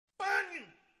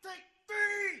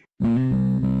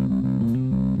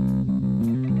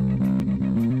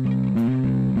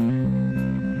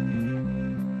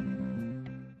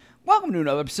welcome to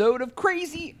another episode of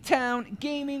Crazy Town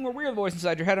Gaming, where we're the voice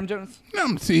inside your head. I'm Jonas.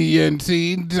 I'm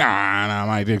TNT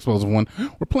Dinomight, the explosive one.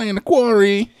 We're playing the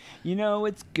Quarry. You know,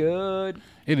 it's good.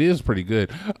 It is pretty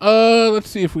good. Let's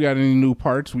see if we got any new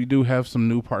parts. We do have some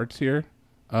new parts here.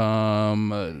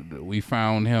 We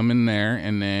found him in there,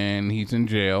 and then he's in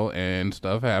jail, and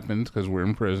stuff happens because we're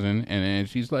in prison. And then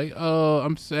she's like, "Oh,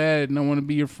 I'm sad, and I want to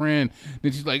be your friend."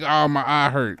 Then she's like, "Oh, my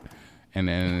eye hurt." And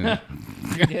then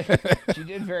she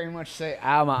did very much say,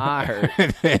 "Ow, my eye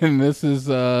hurt." And this is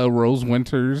Rose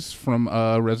Winters from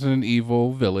Resident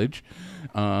Evil Village.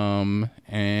 And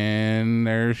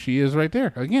there she is right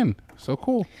there again. So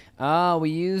cool. Oh,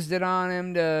 we used it on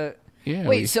him to... Yeah.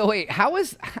 Wait, how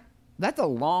is... That's a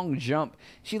long jump.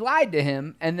 She lied to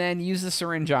him and then used the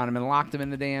syringe on him and locked him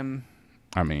in the damn...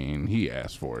 I mean, he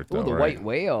asked for it, though, Ooh, the right? white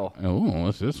whale. Oh,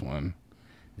 what's this one?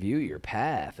 View your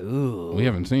path. Ooh. We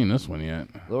haven't seen this one yet.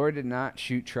 Laura did not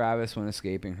shoot Travis when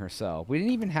escaping herself. We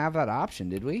didn't even have that option,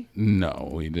 did we? No,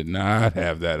 we did not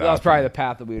have that option. That was probably the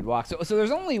path that we would walk. So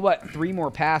there's only, what, 3 more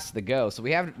paths to go. So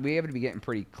we have to be getting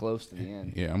pretty close to the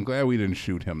end. Yeah, I'm glad we didn't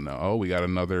shoot him, though. Oh, we got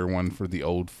another one for the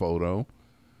old photo.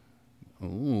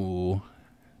 Ooh.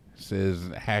 It says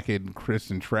Hackett,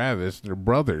 Chris, and Travis. They're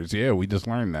brothers. Yeah, we just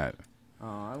learned that.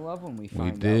 Oh, I love when we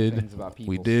find out things about people.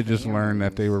 We did just learn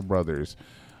that they were brothers.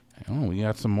 Oh, we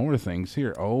got some more things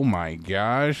here. Oh, my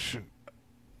gosh.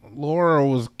 Laura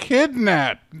was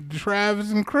kidnapped. Travis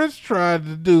and Chris tried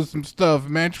to do some stuff,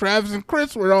 man. Travis and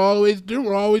Chris were always the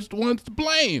ones to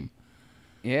blame.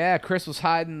 Yeah, Chris was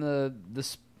hiding the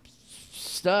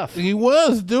stuff. He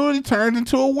was, dude. He turned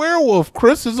into a werewolf.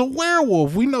 Chris is a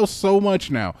werewolf. We know so much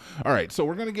now. All right, so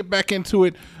we're going to get back into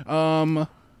it.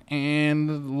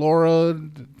 And Laura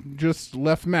just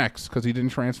left Max because he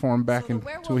didn't transform back into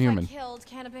a human. So the werewolf I killed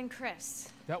can't have been Chris.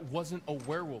 That wasn't a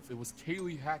werewolf. It was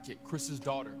Kaylee Hackett, Chris's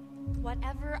daughter.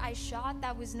 Whatever I shot,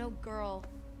 that was no girl.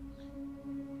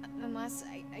 Unless,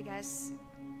 I guess,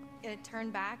 it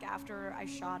turned back after I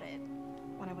shot it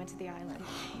when I went to the island.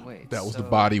 Wait, That was the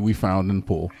body we found in the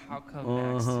pool. How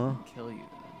come Max didn't kill you then?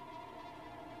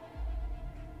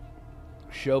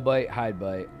 Show bite, hide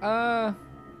bite.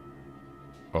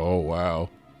 Oh, wow.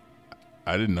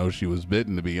 I didn't know she was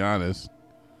bitten, to be honest.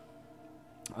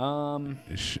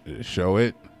 Show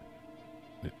it.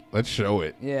 Let's show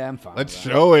it. Yeah, I'm fine. Let's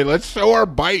show it. Let's show our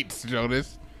bites,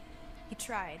 Jonas. He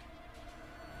tried.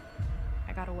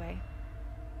 I got away.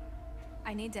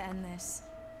 I need to end this.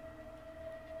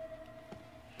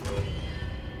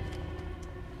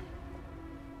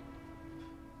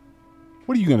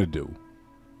 What are you going to do,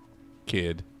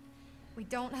 kid? We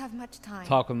don't have much time.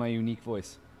 Talk with my unique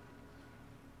voice.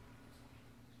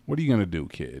 What are you going to do,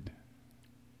 kid?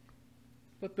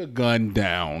 Put the gun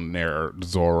down there,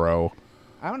 Zorro.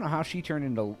 I don't know how she turned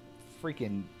into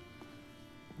freaking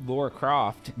Laura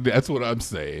Croft. That's what I'm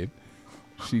saying.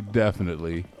 She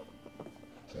definitely.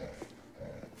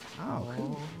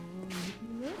 Oh.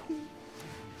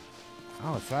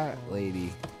 Oh, it's that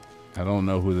lady. I don't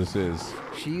know who this is.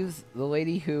 She's the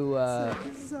lady who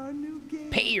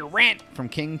pay your rent from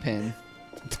Kingpin.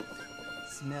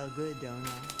 Smell good, don't I?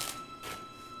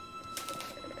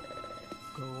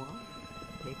 Go on,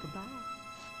 take a bite.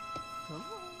 Come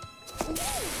on.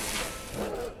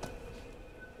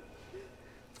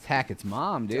 It's Hackett's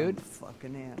mom, dude. Dumb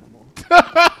fucking animal.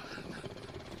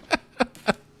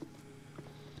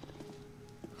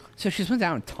 So she just went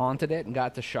down and taunted it and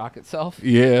got to shock itself.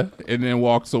 Yeah, and then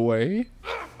walks away.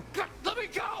 Let me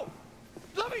go!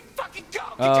 Let me fucking go!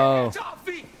 Get Oh. your hands off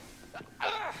me!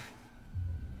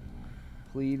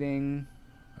 Pleading.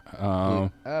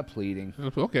 Pleading.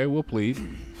 Okay, we'll plead.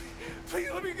 Please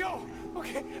let me go!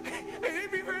 Okay? I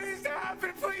didn't mean for this to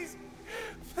happen, please!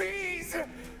 Please!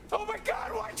 Oh my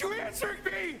god, why aren't you answering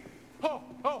me? Oh,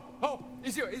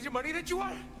 is your money that you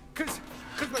want? Cause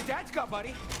my dad's got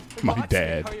money. My Lots.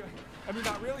 dad. I mean,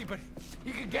 not really, but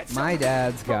you can get some. My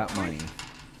dad's got money.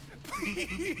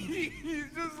 Please,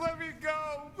 just let me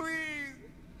go, please.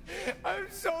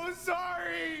 I'm so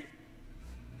sorry.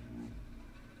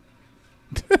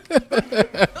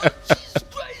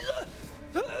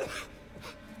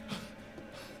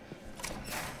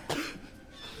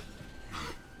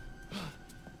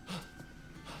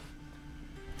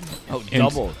 Oh,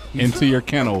 double. Into your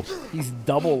kennel. He's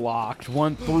double locked.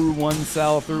 One through one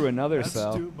cell, through another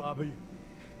cell. Bobby.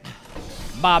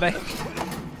 Bobby.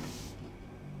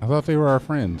 I thought they were our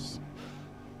friends.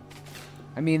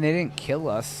 I mean, they didn't kill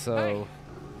us, so...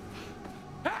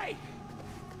 Hey!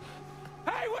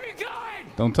 Hey, where you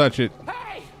going? Don't touch it.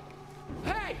 Hey!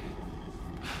 Hey!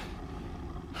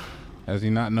 Has he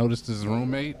not noticed his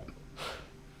roommate?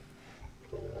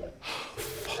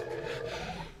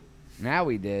 Now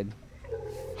we did.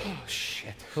 Oh,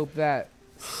 shit. Hope that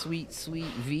sweet, sweet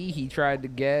V he tried to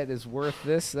get is worth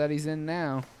this that he's in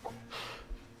now.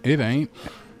 It ain't.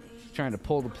 He's trying to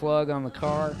pull the plug on the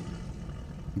car.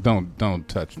 Don't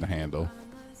touch the handle.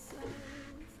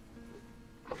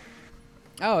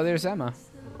 Oh, there's Emma.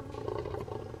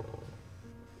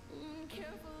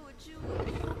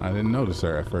 I didn't notice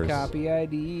her at first. Copy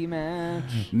ID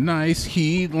match. Nice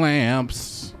heat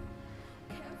lamps.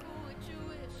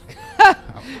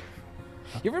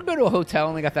 You ever go to a hotel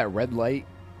and they got that red light?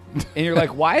 And you're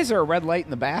like, why is there a red light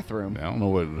in the bathroom? I don't know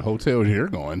what hotel you're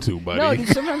going to, buddy. No, dude,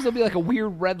 sometimes there'll be like a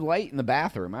weird red light in the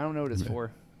bathroom. I don't know what it's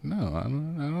for. No, I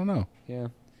don't know. Yeah. I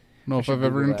don't know if should I've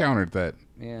ever Google that. encountered that.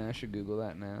 Yeah, I should Google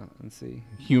that now and see.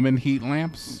 Human heat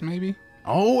lamps, maybe?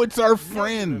 Oh, it's our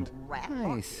friend. Rat,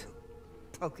 Nice.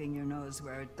 poking your nose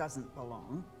where it doesn't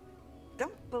belong.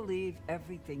 Don't believe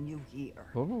everything you hear.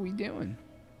 What were we doing?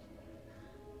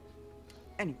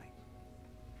 Anyway,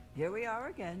 here we are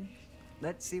again.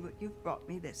 Let's see what you've brought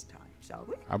me this time, shall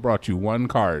we? I brought you one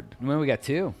card. Well, we got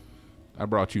two. I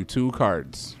brought you two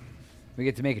cards. We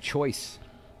get to make a choice.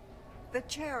 The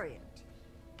chariot.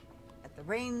 At the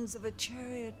reins of a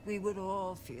chariot, we would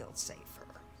all feel safer.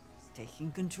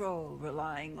 Taking control,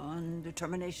 relying on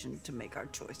determination to make our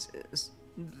choices.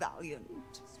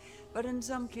 Valiant, but in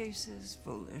some cases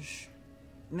foolish.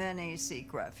 Many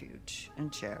seek refuge in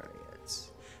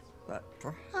chariots, but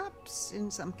perhaps in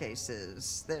some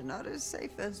cases they're not as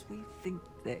safe as we think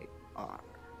they are.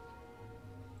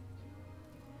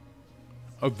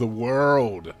 Of the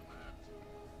world.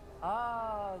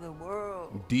 Ah, the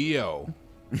world. Dio.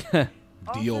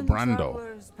 Dio Often Brando.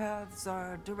 travelers' paths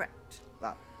are direct,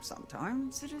 but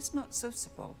sometimes it is not so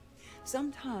simple.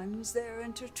 Sometimes they're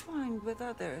intertwined with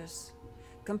others.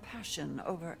 Compassion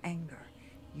over anger.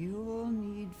 You will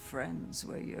need friends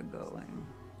where you're going.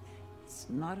 It's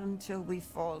not until we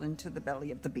fall into the belly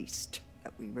of the beast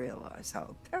that we realize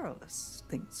how perilous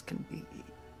things can be.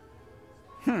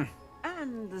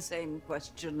 And the same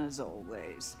question as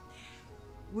always.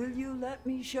 Will you let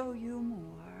me show you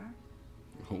more?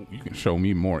 Oh, you can show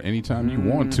me more anytime you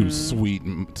want to, sweet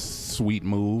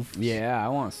move. Yeah, I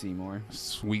want to see more.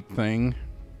 Sweet thing.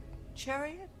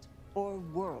 Chariot or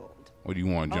world? What do you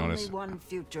want, Jonas? Only one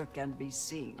future can be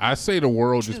seen. I say the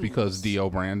world just Choose. because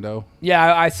Dio Brando.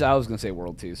 Yeah, I was going to say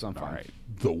World 2, so I'm fine. All right.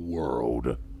 The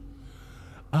world.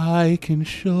 I can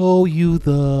show you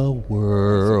the So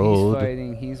world. he's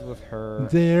fighting. He's with her.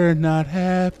 They're not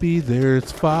happy.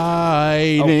 There's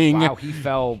fighting. Oh, wow, he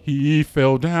fell. He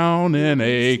fell down in You'll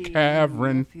a see you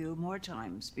cavern. A few more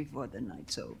times before the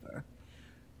night's over.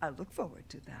 I look forward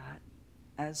to that,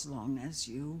 as long as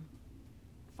you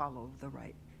follow the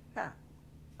right path,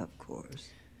 of course.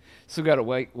 Still got to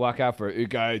walk out for a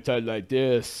guy tied like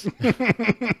this. You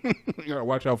gotta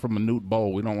watch out for Minute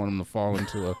Bowl. We don't want him to fall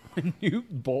into a New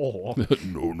bowl.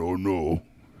 No,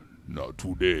 not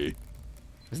today.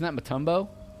 Isn't that Matumbo?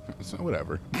 So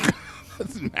whatever.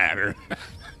 Doesn't matter.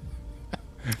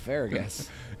 Fair guess.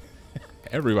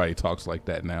 Everybody talks like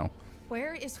that now.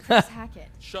 Where is Chris Hackett?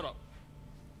 Shut up.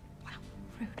 Wow,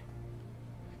 rude.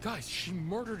 Guys, she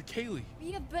murdered Kaylee.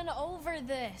 We have been over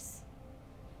this.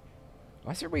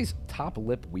 Why is everybody's top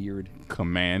lip weird?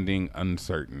 Commanding,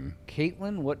 uncertain.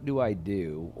 Caitlin, what do I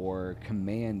do? Or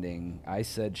commanding, I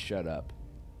said shut up.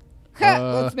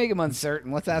 Let's make him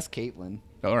uncertain. Let's ask Caitlin.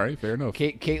 All right, fair enough.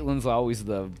 Caitlin's always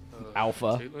the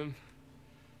alpha. Caitlin,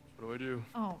 what do I do?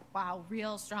 Oh, wow.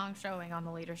 Real strong showing on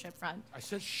the leadership front. I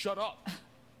said shut up.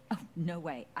 Oh, no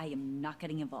way. I am not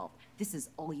getting involved. This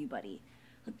is all you, buddy.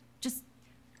 Look, just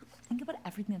think about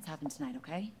everything that's happened tonight,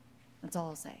 okay? That's all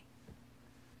I'll say.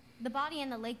 The body in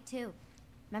the lake, too.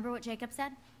 Remember what Jacob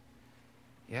said?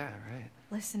 Yeah, right.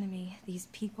 Listen to me. These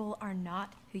people are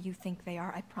not who you think they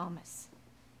are, I promise.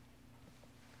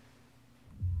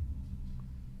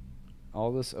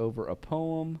 All this over a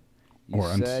poem. You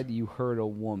Or said you heard a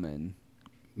woman.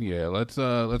 Yeah, let's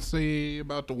see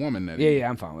about the woman that. Yeah,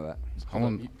 I'm fine with that.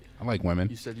 I like women.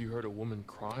 You said you heard a woman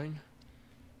crying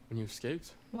when you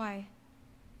escaped? Why?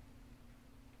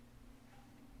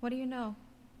 What do you know?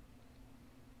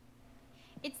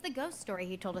 It's the ghost story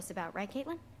he told us about, right,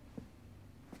 Caitlin?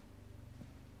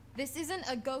 This isn't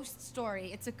a ghost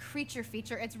story. It's a creature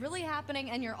feature. It's really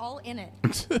happening, and you're all in it.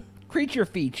 Creature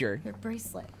feature. Your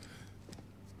bracelet.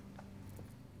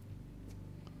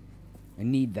 I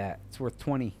need that. It's worth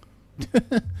 20.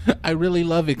 I really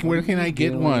love it. Where can I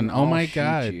get one? Oh my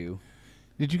god! You.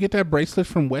 Did you get that bracelet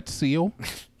from Wet Seal?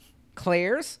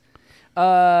 Claire's?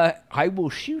 I will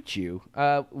shoot you.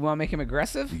 Want to make him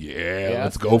aggressive? Yeah,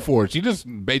 let's go for it. She just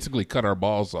basically cut our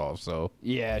balls off. So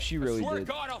Yeah, she really Swear to did.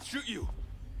 God, I'll shoot you.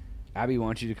 Abby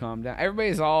wants you to calm down.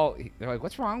 Everybody's all... They're like,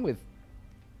 what's wrong with...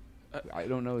 I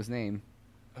don't know his name.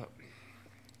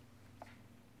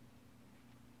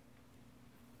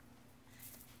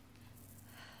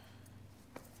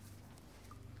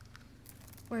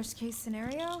 Worst case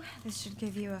scenario, this should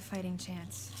give you a fighting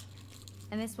chance.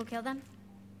 And this will kill them?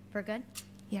 For good?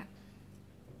 Yeah.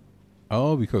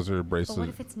 Oh, because they're But bracelet. what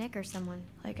if it's Nick or someone?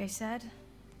 Like I said,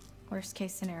 worst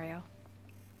case scenario.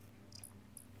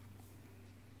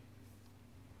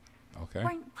 Okay.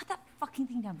 Brian, put that fucking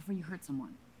thing down before you hurt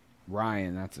someone.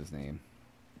 Ryan, that's his name.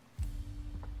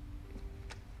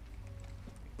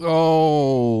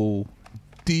 Oh,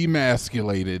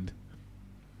 demasculated.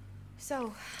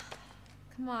 So,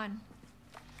 come on.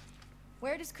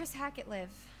 Where does Chris Hackett live?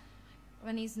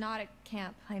 When he's not at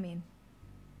camp, I mean.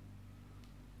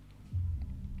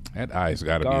 That eye's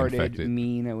got to be Guarded, infected.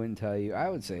 mean, I wouldn't tell you. I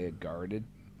would say it guarded.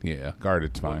 Yeah,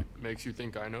 guarded's fine. What makes you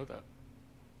think I know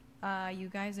that? You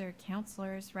guys are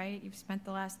counselors, right? You've spent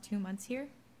the last 2 months here?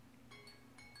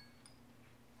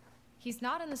 He's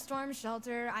not in the storm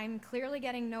shelter. I'm clearly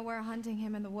getting nowhere hunting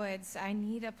him in the woods. I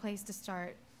need a place to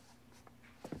start.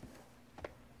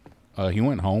 He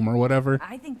went home or whatever.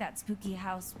 I think that spooky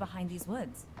house behind these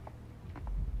woods.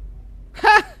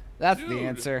 That's Dude. the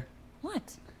answer. What?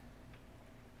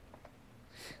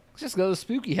 Let's just go to the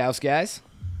spooky house, guys.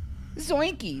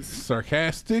 Zoinkies.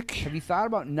 Sarcastic. Have you thought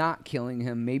about not killing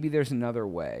him? Maybe there's another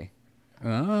way.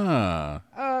 Ah.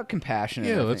 Compassionate.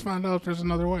 Yeah, I let's think. find out if there's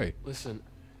another way. Listen,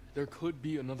 there could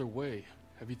be another way.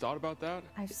 Have you thought about that?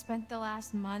 I've spent the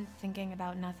last month thinking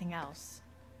about nothing else.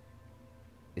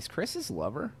 Is Chris his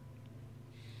lover?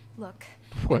 Look,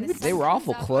 What? when the They sun were comes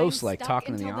awful up, close, I'm like, stuck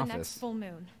talking in the until office. next full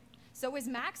moon. So is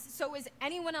Max. So is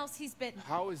anyone else he's bitten.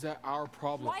 How is that our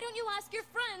problem? Why don't you ask your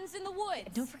friends in the woods?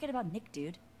 Don't forget about Nick,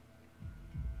 dude.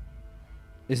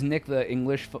 Is Nick the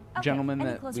English Okay, gentleman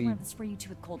any that clothes we... we're gonna spray you two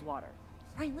with cold water.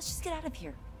 Brian, let's just get out of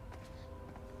here.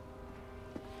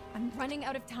 I'm running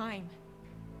out of time.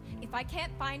 If I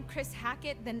can't find Chris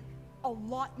Hackett, then a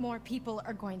lot more people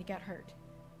are going to get hurt.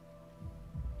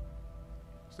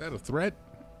 Is that a threat?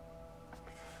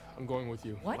 I'm going with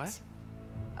you. What?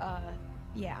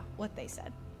 Yeah, what they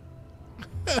said.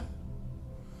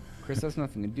 Chris has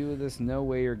nothing to do with this. No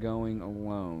way you're going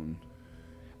alone.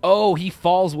 Oh, he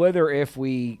falls with her if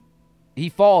we... He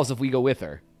falls if we go with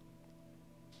her.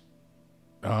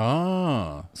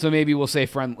 Ah. So maybe we'll say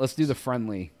friend. Let's do the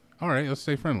friendly. All right, let's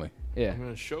stay friendly. Yeah. I'm going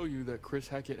to show you that Chris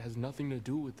Hackett has nothing to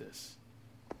do with this.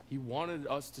 He wanted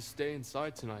us to stay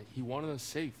inside tonight. He wanted us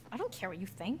safe. I don't care what you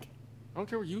think. I don't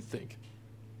care what you think.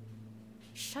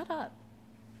 Shut up.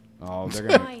 Oh, they're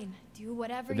gonna Fine, do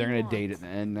whatever they're you gonna want. date at the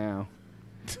end now.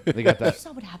 They got You that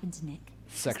saw what happened to Nick.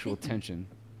 sexual tension.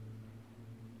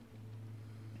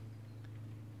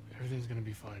 Everything's going to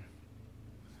be fine.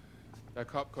 That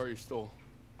cop car you stole,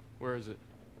 where is it?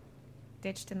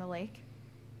 Ditched in the lake.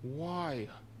 Why?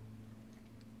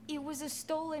 It was a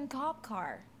stolen cop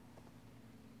car.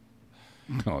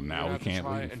 Oh, You're now gonna we have to can't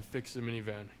try leave. and fix the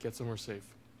minivan. Get somewhere safe.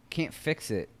 Can't fix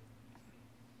it.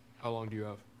 How long do you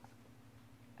have?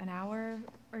 An hour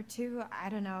or two? I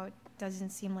don't know. It doesn't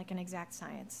seem like an exact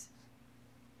science.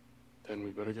 Then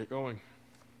we better get going.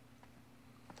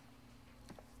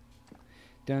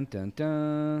 Dun dun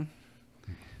dun.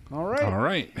 All right. All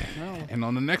right. And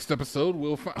on the next episode,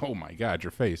 we'll find. Oh my God,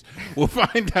 your face. We'll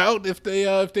find out if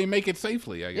they make it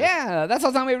safely. I guess. Yeah, that's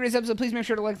all the time we have for this episode. Please make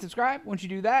sure to like and subscribe. Once you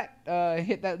do that,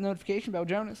 hit that notification bell,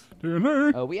 Jonas.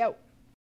 Yeah. We out.